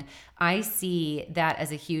 And I see that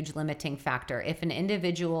as a huge limiting factor. If an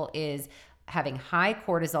individual is having high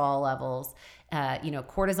cortisol levels,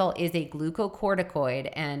 cortisol is a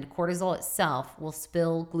glucocorticoid, and cortisol itself will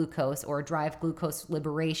spill glucose or drive glucose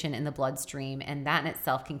liberation in the bloodstream, and that in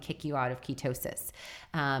itself can kick you out of ketosis.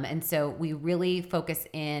 And so we really focus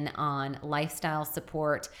in on lifestyle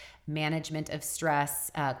support, management of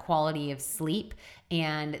stress, quality of sleep,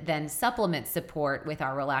 and then supplement support with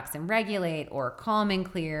our Relax and Regulate or Calm and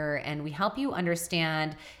Clear. And we help you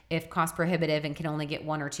understand if cost prohibitive and can only get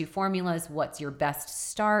 1 or 2 formulas, what's your best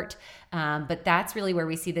start. But that's really where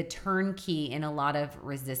we see the turnkey in a lot of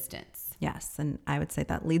resistance. Yes. And I would say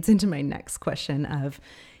that leads into my next question of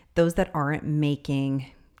those that aren't making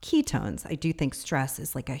ketones. I do think stress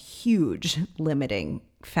is like a huge limiting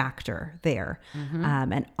factor there.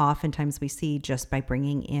 And oftentimes we see just by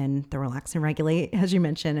bringing in the Relax and Regulate, as you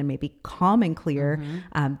mentioned, and maybe Calm and Clear,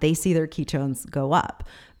 they see their ketones go up.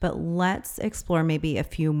 But let's explore maybe a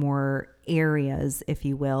few more areas, if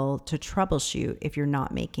you will, to troubleshoot if you're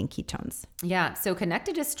not making ketones. Yeah. So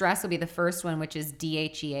connected to stress will be the first one, which is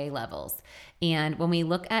DHEA levels. And when we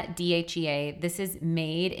look at DHEA, this is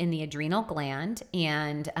made in the adrenal gland,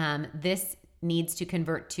 and this needs to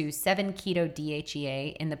convert to 7-keto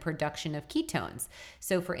DHEA in the production of ketones.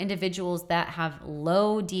 So for individuals that have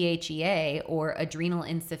low DHEA or adrenal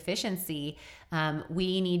insufficiency,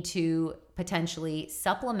 we need to potentially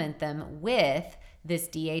supplement them with this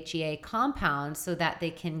DHEA compound so that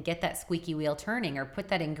they can get that squeaky wheel turning, or put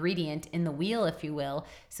that ingredient in the wheel, if you will,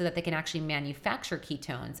 so that they can actually manufacture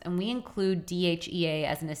ketones. And we include DHEA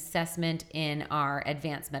as an assessment in our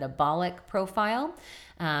advanced metabolic profile.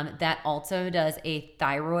 That also does a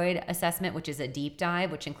thyroid assessment, which is a deep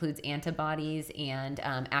dive, which includes antibodies and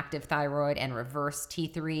active thyroid and reverse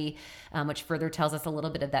T3, which further tells us a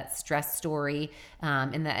little bit of that stress story.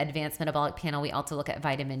 In the advanced metabolic panel, we also look at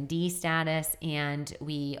vitamin D status, and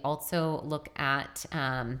we also look at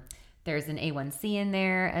there's an A1C in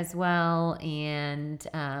there as well, and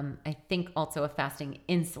I think also a fasting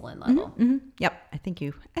insulin level. Yep, I think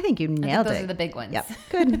you nailed it. Those are the big ones. Yep,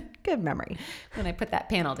 good memory. When I put that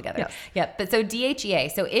panel together. Yes. Yep. But so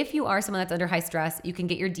DHEA. So if you are someone that's under high stress, you can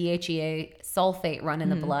get your DHEA sulfate run in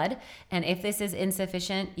the blood. And if this is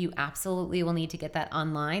insufficient, you absolutely will need to get that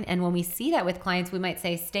online. And when we see that with clients, we might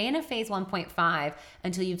say, stay in a phase 1.5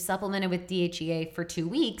 until you've supplemented with DHEA for 2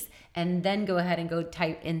 weeks, and then go ahead and go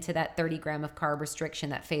tight into that 30 gram of carb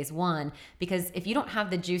restriction, that phase 1. Because if you don't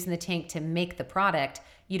have the juice in the tank to make the product,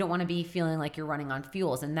 you don't want to be feeling like you're running on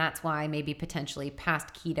fuels. And that's why maybe potentially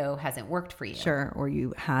past keto hasn't worked for you. Sure. Or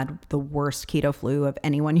you had the worst keto flu of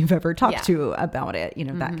anyone you've ever talked to about it. You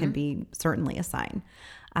know, that can be certainly a sign.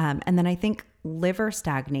 And then I think liver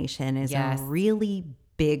stagnation is a really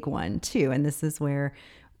big one too. And this is where,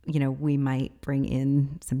 you know, we might bring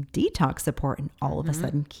in some detox support, and all of a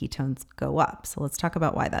sudden ketones go up. So let's talk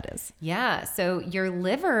about why that is. Yeah. So your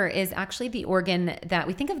liver is actually the organ that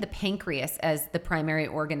we think of the pancreas as the primary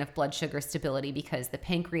organ of blood sugar stability, because the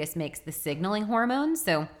pancreas makes the signaling hormones.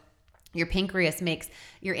 So your pancreas makes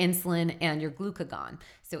your insulin and your glucagon.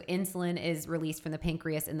 So insulin is released from the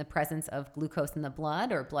pancreas in the presence of glucose in the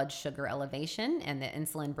blood, or blood sugar elevation, and the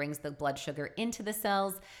insulin brings the blood sugar into the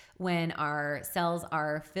cells. When our cells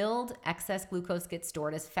are filled, excess glucose gets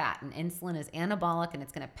stored as fat, and insulin is anabolic and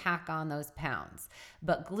it's going to pack on those pounds.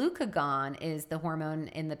 But glucagon is the hormone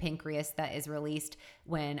in the pancreas that is released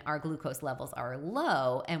when our glucose levels are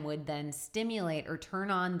low, and would then stimulate or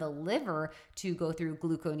turn on the liver to go through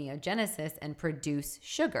gluconeogenesis and produce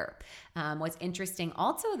sugar. What's interesting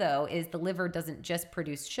also, though, is the liver doesn't just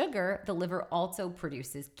produce sugar, the liver also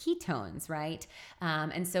produces ketones, right?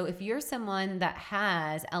 And so if you're someone that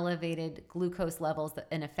has elevated glucose levels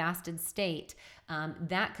in a fasted state,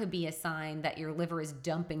 that could be a sign that your liver is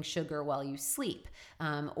dumping sugar while you sleep.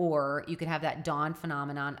 Or you could have that dawn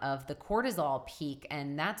phenomenon of the cortisol peak,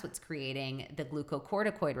 and that's what's creating the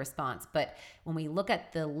glucocorticoid response. But when we look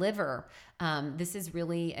at the liver, this is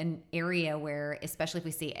really an area where, especially if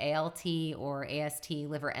we see ALT or AST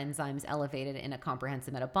liver enzymes elevated in a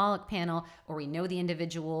comprehensive metabolic panel, or we know the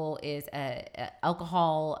individual is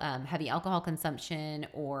heavy alcohol consumption,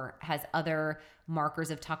 or has other markers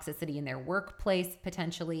of toxicity in their workplace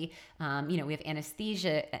potentially. We have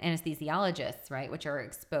anesthesiologists, right, which are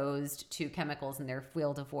exposed to chemicals in their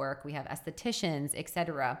field of work. We have estheticians,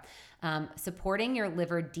 etc. Supporting your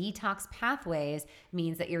liver detox pathways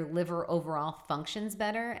means that your liver overall functions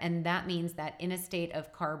better, and that means that in a state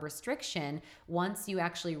of carb restriction, once you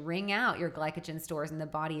actually wring out your glycogen stores and the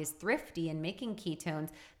body is thrifty in making ketones,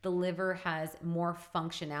 the liver has more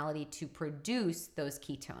functionality to produce those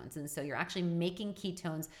ketones. And so you're actually making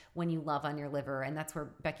ketones when you love on your liver. And that's where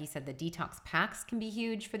Becky said the detox packs can be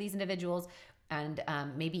huge for these individuals. And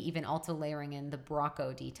maybe even also layering in the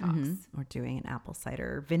Braco detox. Or doing an apple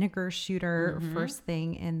cider vinegar shooter first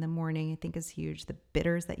thing in the morning, I think is huge. The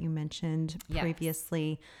bitters that you mentioned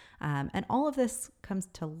previously. And all of this comes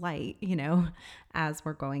to light, as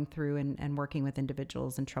we're going through and working with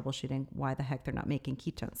individuals and troubleshooting why the heck they're not making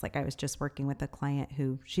ketones. Like I was just working with a client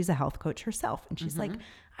who she's a health coach herself. And she's like,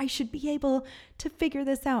 I should be able to figure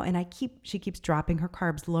this out. And she keeps dropping her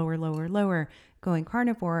carbs lower, lower, lower, going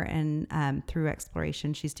carnivore. And through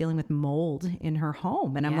exploration, she's dealing with mold in her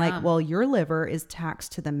home. And I'm like, well, your liver is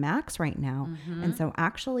taxed to the max right now. And so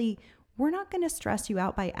actually, we're not going to stress you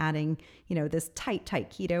out by adding, this tight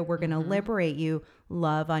keto. We're going to liberate you,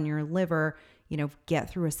 love on your liver, get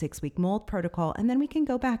through a 6-week mold protocol. And then we can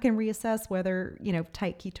go back and reassess whether,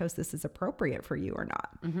 tight ketosis is appropriate for you or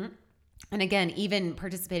not. And again, even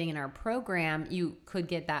participating in our program, you could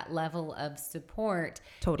get that level of support.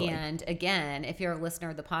 Totally. And again, if you're a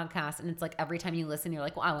listener of the podcast and it's like every time you listen, you're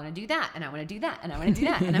like, well, I want to do that. And I want to do that. And I want to do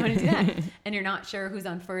that. And I want to do that. And you're not sure who's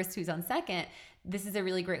on first, who's on second. This is a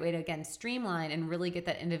really great way to, again, streamline and really get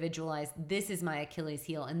that individualized. This is my Achilles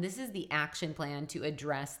heel. And this is the action plan to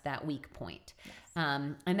address that weak point. Yes.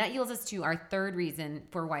 And that yields us to our third reason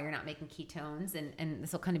for why you're not making ketones. And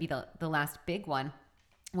this will kind of be the last big one,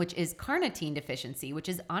 which is carnitine deficiency, which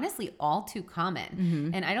is honestly all too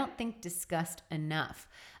common and I don't think discussed enough.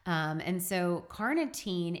 And so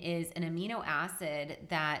carnitine is an amino acid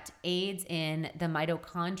that aids in the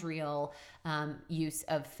mitochondrial use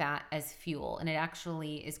of fat as fuel. And it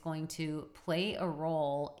actually is going to play a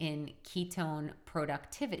role in ketone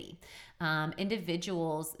productivity.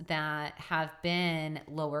 Individuals that have been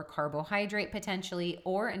lower carbohydrate potentially,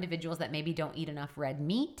 or individuals that maybe don't eat enough red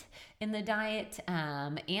meat in the diet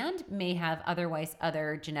and may have otherwise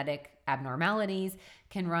other genetic abnormalities,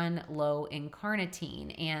 can run low in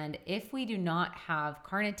carnitine. And if we do not have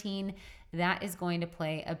carnitine, that is going to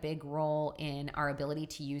play a big role in our ability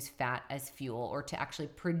to use fat as fuel or to actually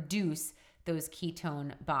produce those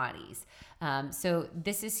ketone bodies. So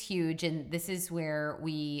this is huge. And this is where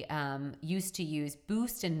we used to use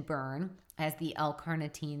Boost and Burn as the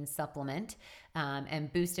L-carnitine supplement.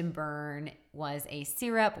 And Boost and Burn was a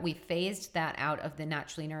syrup. We phased that out of the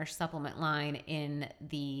Naturally Nourished supplement line in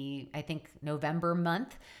I think, November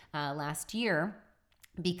month last year,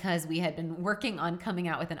 because we had been working on coming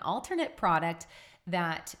out with an alternate product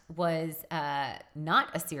that was not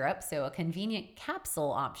a syrup, so a convenient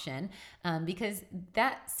capsule option, because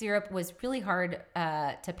that syrup was really hard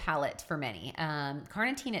to palate for many.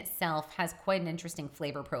 Carnitine itself has quite an interesting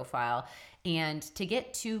flavor profile, and to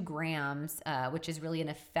get 2 grams, which is really an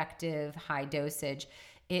effective high dosage,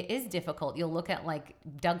 it is difficult. You'll look at like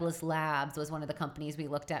Douglas Labs was one of the companies we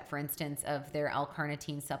looked at, for instance, of their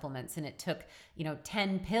L-carnitine supplements. And it took,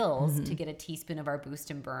 10 pills to get a teaspoon of our Boost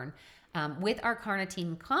and Burn. With our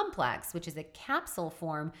carnitine complex, which is a capsule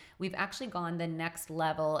form, we've actually gone the next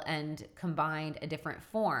level and combined a different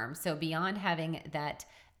form. So beyond having that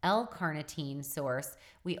L-carnitine source,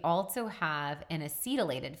 we also have an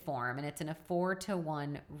acetylated form, and it's in a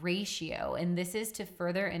 4-to-1 ratio. And this is to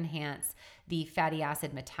further enhance the fatty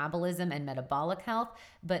acid metabolism and metabolic health.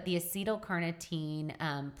 But the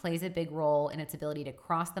acetylcarnitine plays a big role in its ability to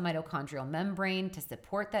cross the mitochondrial membrane to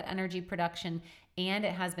support that energy production. And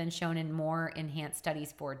it has been shown in more enhanced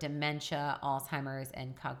studies for dementia, Alzheimer's,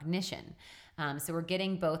 and cognition. So we're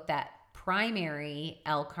getting both that primary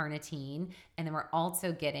L-carnitine, and then we're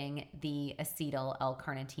also getting the acetyl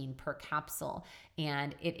L-carnitine per capsule.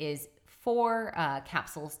 And it is 4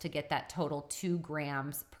 capsules to get that total 2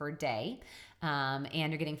 grams per day. And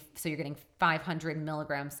you're getting 500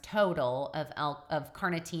 milligrams total of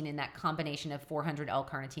carnitine in that combination of 400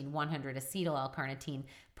 L-carnitine, 100 acetyl L-carnitine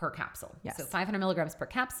per capsule. Yes. So 500 milligrams per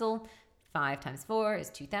capsule. 5 times 4 is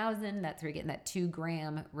 2,000. That's where you're getting that 2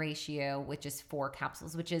 gram ratio, which is 4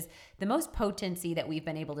 capsules, which is the most potency that we've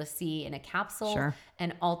been able to see in a capsule. Sure.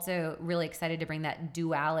 And also really excited to bring that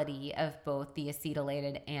duality of both the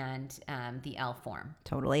acetylated and the L form.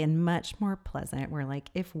 Totally. And much more pleasant. We're like,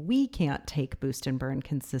 if we can't take Boost and Burn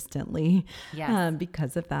consistently, yes.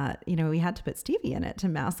 Because of that, we had to put stevia in it to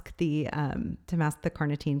mask the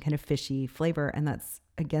carnitine kind of fishy flavor. And that's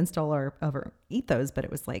against all our ethos, but it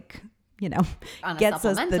was like, gets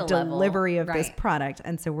us the delivery of this product.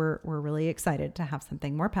 And so we're really excited to have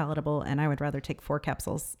something more palatable. And I would rather take 4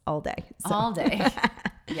 capsules all day. All day.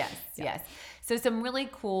 Yes. So some really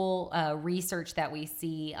cool research that we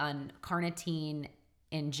see on carnitine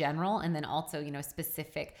in general, and then also,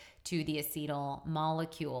 specific to the acetyl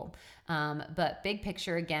molecule. But big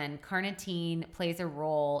picture, again, carnitine plays a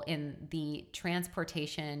role in the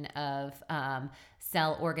transportation of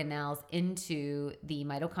cell organelles into the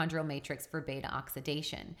mitochondrial matrix for beta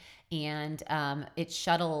oxidation. And it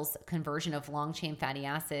shuttles conversion of long-chain fatty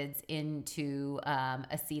acids into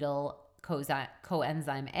acetyl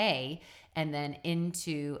coenzyme A, and then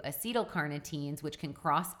into acetylcarnitines, which can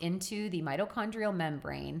cross into the mitochondrial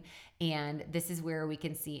membrane. And this is where we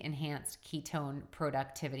can see enhanced ketone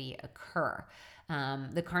productivity occur.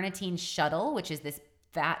 The carnitine shuttle, which is this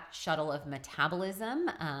fat shuttle of metabolism,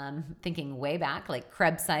 thinking way back like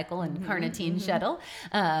Krebs cycle and carnitine shuttle.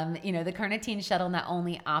 The carnitine shuttle not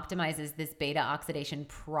only optimizes this beta oxidation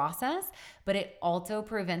process, but it also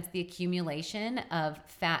prevents the accumulation of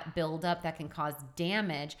fat buildup that can cause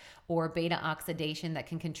damage, or beta oxidation that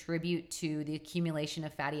can contribute to the accumulation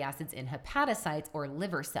of fatty acids in hepatocytes or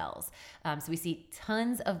liver cells. So we see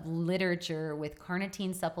tons of literature with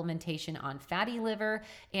carnitine supplementation on fatty liver.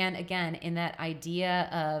 And again, in that idea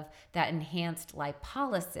of that enhanced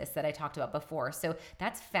lipolysis that I talked about before. So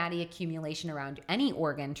that's fatty accumulation around any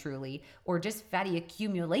organ truly, or just fatty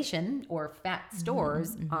accumulation or fat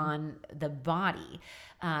stores on the body.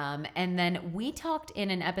 And then we talked in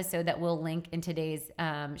an episode that we'll link in today's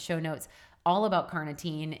show notes all about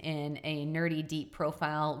carnitine in a nerdy deep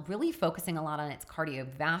profile, really focusing a lot on its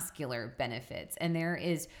cardiovascular benefits. And there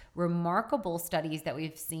is remarkable studies that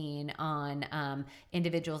we've seen on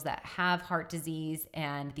individuals that have heart disease,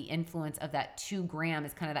 and the influence of that 2 gram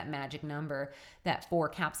is kind of that magic number, that 4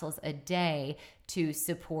 capsules a day, to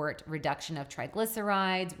support reduction of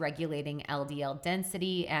triglycerides, regulating LDL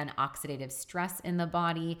density and oxidative stress in the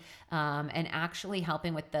body, and actually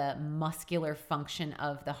helping with the muscular function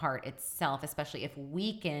of the heart itself, especially if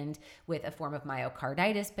weakened with a form of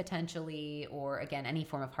myocarditis potentially, or again, any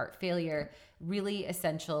form of heart failure. Really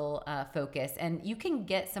essential focus. And you can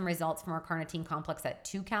get some results from our carnitine complex at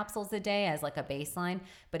 2 capsules a day as like a baseline.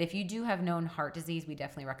 But if you do have known heart disease, we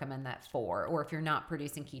definitely recommend that 4. Or if you're not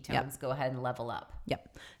producing ketones, go ahead and level up.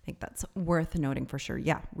 Yep. I think that's worth noting for sure.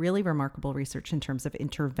 Yeah. Really remarkable research in terms of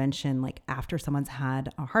intervention. Like after someone's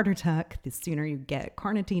had a heart attack, the sooner you get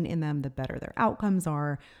carnitine in them, the better their outcomes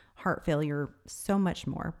are. Heart failure, so much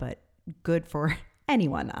more, but good for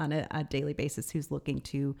anyone on a daily basis who's looking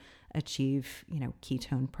to achieve,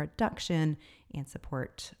 ketone production and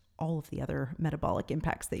support all of the other metabolic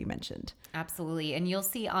impacts that you mentioned. Absolutely. And you'll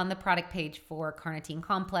see on the product page for carnitine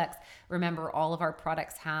complex, remember all of our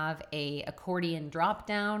products have a accordion drop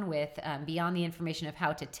down with beyond the information of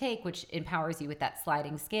how to take, which empowers you with that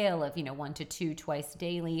sliding scale of 1 to 2 twice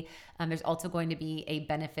daily. There's also going to be a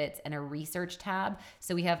benefits and a research tab.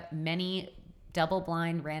 So we have many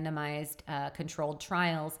double-blind, randomized, controlled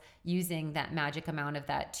trials using that magic amount of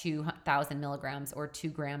that 2,000 milligrams or 2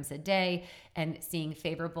 grams a day, and seeing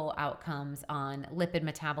favorable outcomes on lipid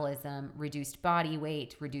metabolism, reduced body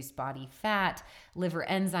weight, reduced body fat, liver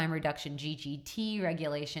enzyme reduction, GGT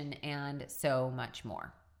regulation, and so much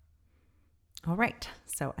more. All right.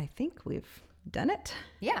 So I think we've done it.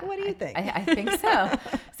 Yeah. What do you think? I think so.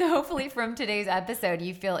 So hopefully from today's episode,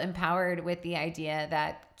 you feel empowered with the idea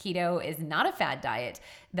that keto is not a fad diet,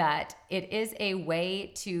 that it is a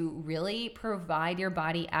way to really provide your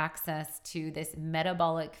body access to this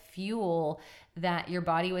metabolic fuel that your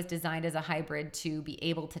body was designed as a hybrid to be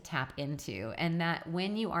able to tap into. And that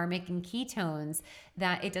when you are making ketones,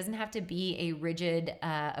 that it doesn't have to be a rigid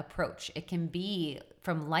approach. It can be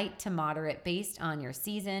from light to moderate based on your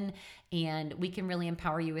season. And we can really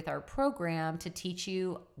empower you with our program to teach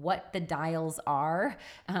you what the dials are,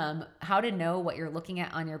 how to know what you're looking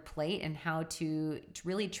at on your plate, and how to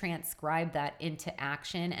really transcribe that into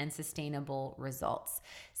action and sustainable results.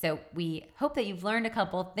 So we hope that you've learned a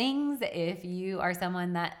couple things. If you are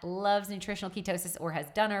someone that loves nutritional ketosis or has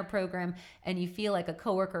done our program and you feel like a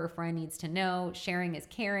coworker or friend needs to know, sharing is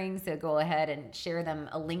caring. So go ahead and share them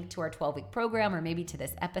a link to our 12-week program, or maybe to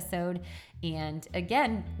this episode. And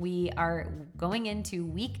again, we are going into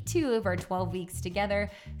week 2 of our 12 weeks together.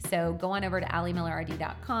 So go on over to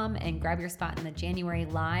AllieMillerRD.com and grab your spot in the January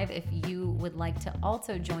live if you would like to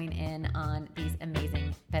also join in on these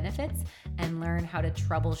amazing benefits and learn how to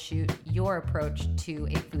troubleshoot your approach to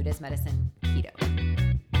a food as medicine keto.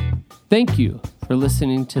 Thank you for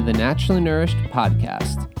listening to the Naturally Nourished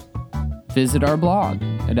podcast. Visit our blog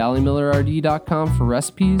at AllieMillerRD.com for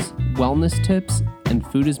recipes, wellness tips, and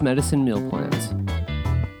food as medicine meal plans.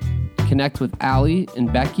 Connect with Allie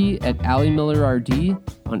and Becky at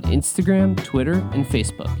AllieMillerRD on Instagram, Twitter, and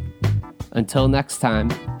Facebook. Until next time,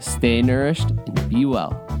 stay nourished and be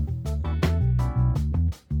well.